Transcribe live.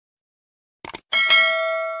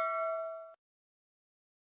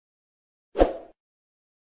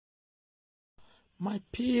My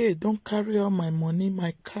PA don't carry all my money,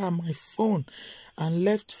 my car, my phone, and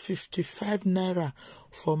left 55 naira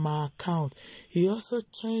for my account. He also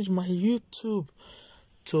changed my YouTube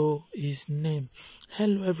to his name.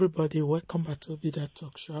 Hello everybody, welcome back to Be That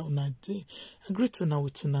Talk Show. Una day, I greet you now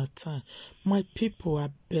with una time. My people, I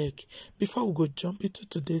beg, before we go jump into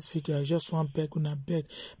today's video, I just want beg,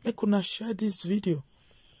 make una share this video.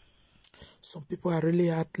 Some people are really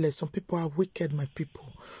heartless, some people are wicked, my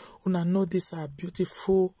people. Una know these are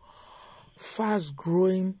beautiful,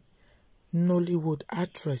 fast-growing Nollywood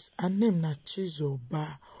actress. Her name na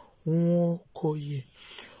Chizoba.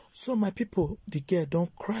 So my people, the girl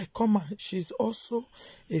don't cry. Come on, she's also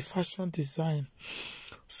a fashion designer.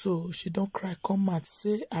 So she don't cry. Come on,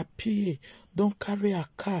 say her PA don't carry her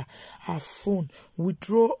car, her phone,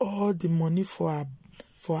 withdraw all the money for her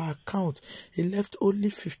account. He left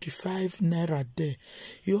only 55 naira there.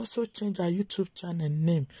 He also changed her YouTube channel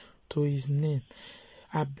name to his name.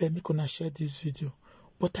 I bet me gonna share this video,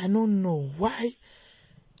 but I don't know why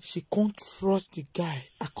she can't trust the guy.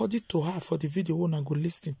 According to her, for the video when I go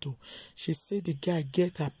listen to, she said the guy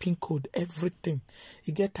get her pin code, everything.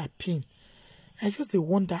 He get her pin. I just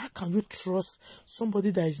wonder, how can you trust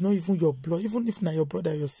somebody that is not even your blood, even if not your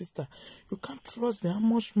brother or your sister? You can't trust them. How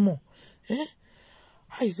much more?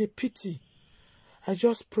 How is it pity? I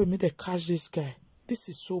just pray me they catch this guy. This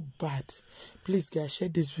is so bad. Please, guys, share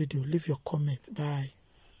this video. Leave your comment. Bye.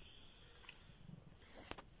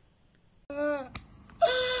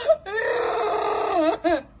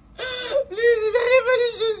 Please, if anybody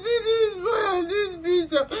should see this boy on this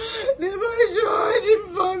picture, the boy should hold him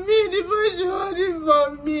for me. The boy should hold him for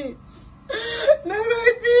me. Now my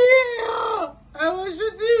PA, I was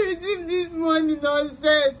shooting with him this morning on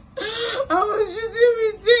set. I was shooting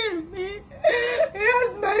with him. He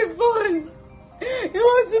has my phones. He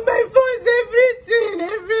was with my phones,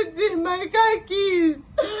 everything. My car keys,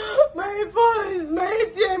 my phones, my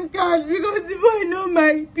ATM card, because the boy know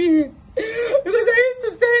my PIN. Because I used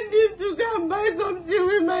to send him to go and buy something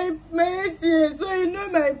with my ATM, so he know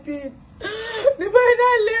my PIN. The boy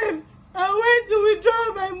now left. I went to withdraw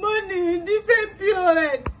my money in different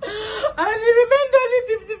POS. And he remained only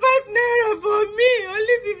 55 naira for me.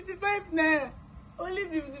 Only 55 naira. Only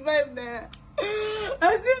 55 naira.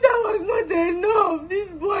 As if that was not enough,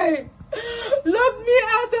 this boy locked me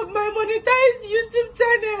out of my monetized YouTube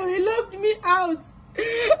channel. He locked me out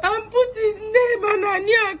and put his name on a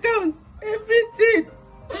new account. Everything.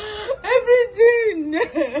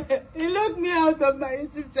 He locked me out of my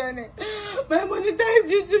YouTube channel. My monetized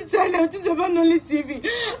YouTube channel, Chizoba Nolly TV.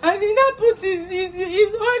 And he now put his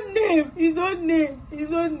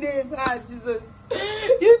own name. Ah, Jesus.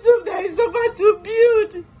 YouTube that is suffered to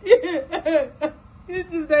build.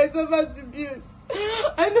 YouTube that is suffered to build.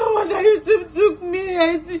 I know what YouTube took me.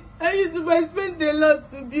 I spent a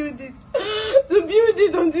lot to build it. To build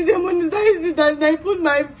it until they monetized it and I put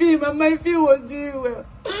my film and my film was doing well.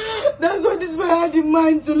 That's what this boy had in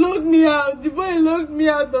mind, to lock me out. The boy locked me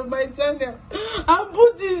out of my channel and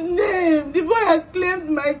put his name. The boy has claimed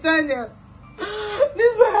my channel.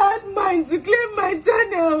 This boy had mind to claim my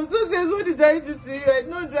channel. So says, what did I do to you? I did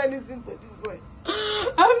not do anything to this boy.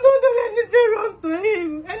 I've not done anything wrong to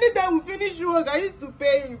him. Anytime we finish work, I used to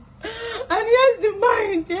pay him. And he has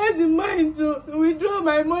the mind to withdraw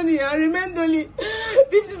my money and remained only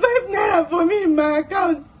 55 naira for me in my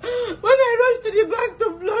account. When I rushed to the bank to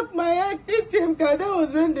block my ATM card, that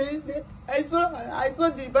was when I saw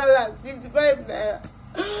the balance, 55 naira.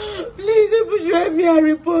 Please, people should help me and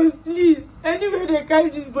repost, please. Anyway, they carry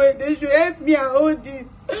this boy, they should help me and hold him.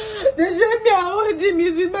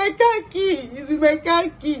 He's with my car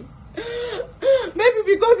key. Maybe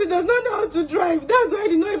because he does not know how to drive. That's why he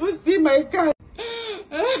did not even see my car.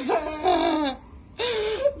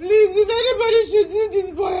 Please, if anybody should see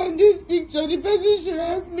this boy on this picture, the person should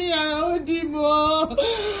help me and hold him.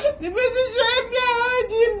 The person should help me and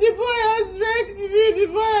hold him. The boy has wrecked me. The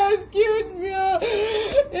boy has killed me.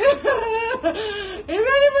 If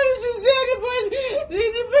anybody should see anybody,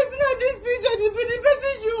 the person on this picture, the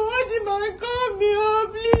person should hold him and call me.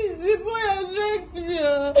 Please, the boy has wrecked me.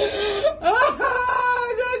 I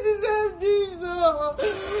don't deserve this.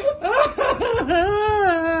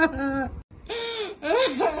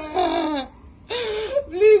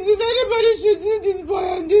 Please, if anybody should see this boy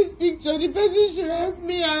on this picture, the person should help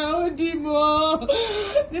me and hold him.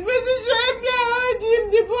 The person should help me and hold him.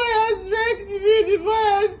 The boy has wrecked me. The boy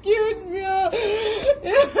has killed me.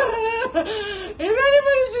 If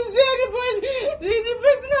anybody should see anybody, the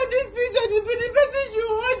person on this picture, the person should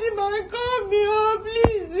hold him and call me.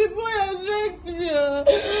 Please, the boy has wrecked me.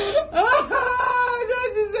 I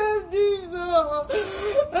don't deserve this.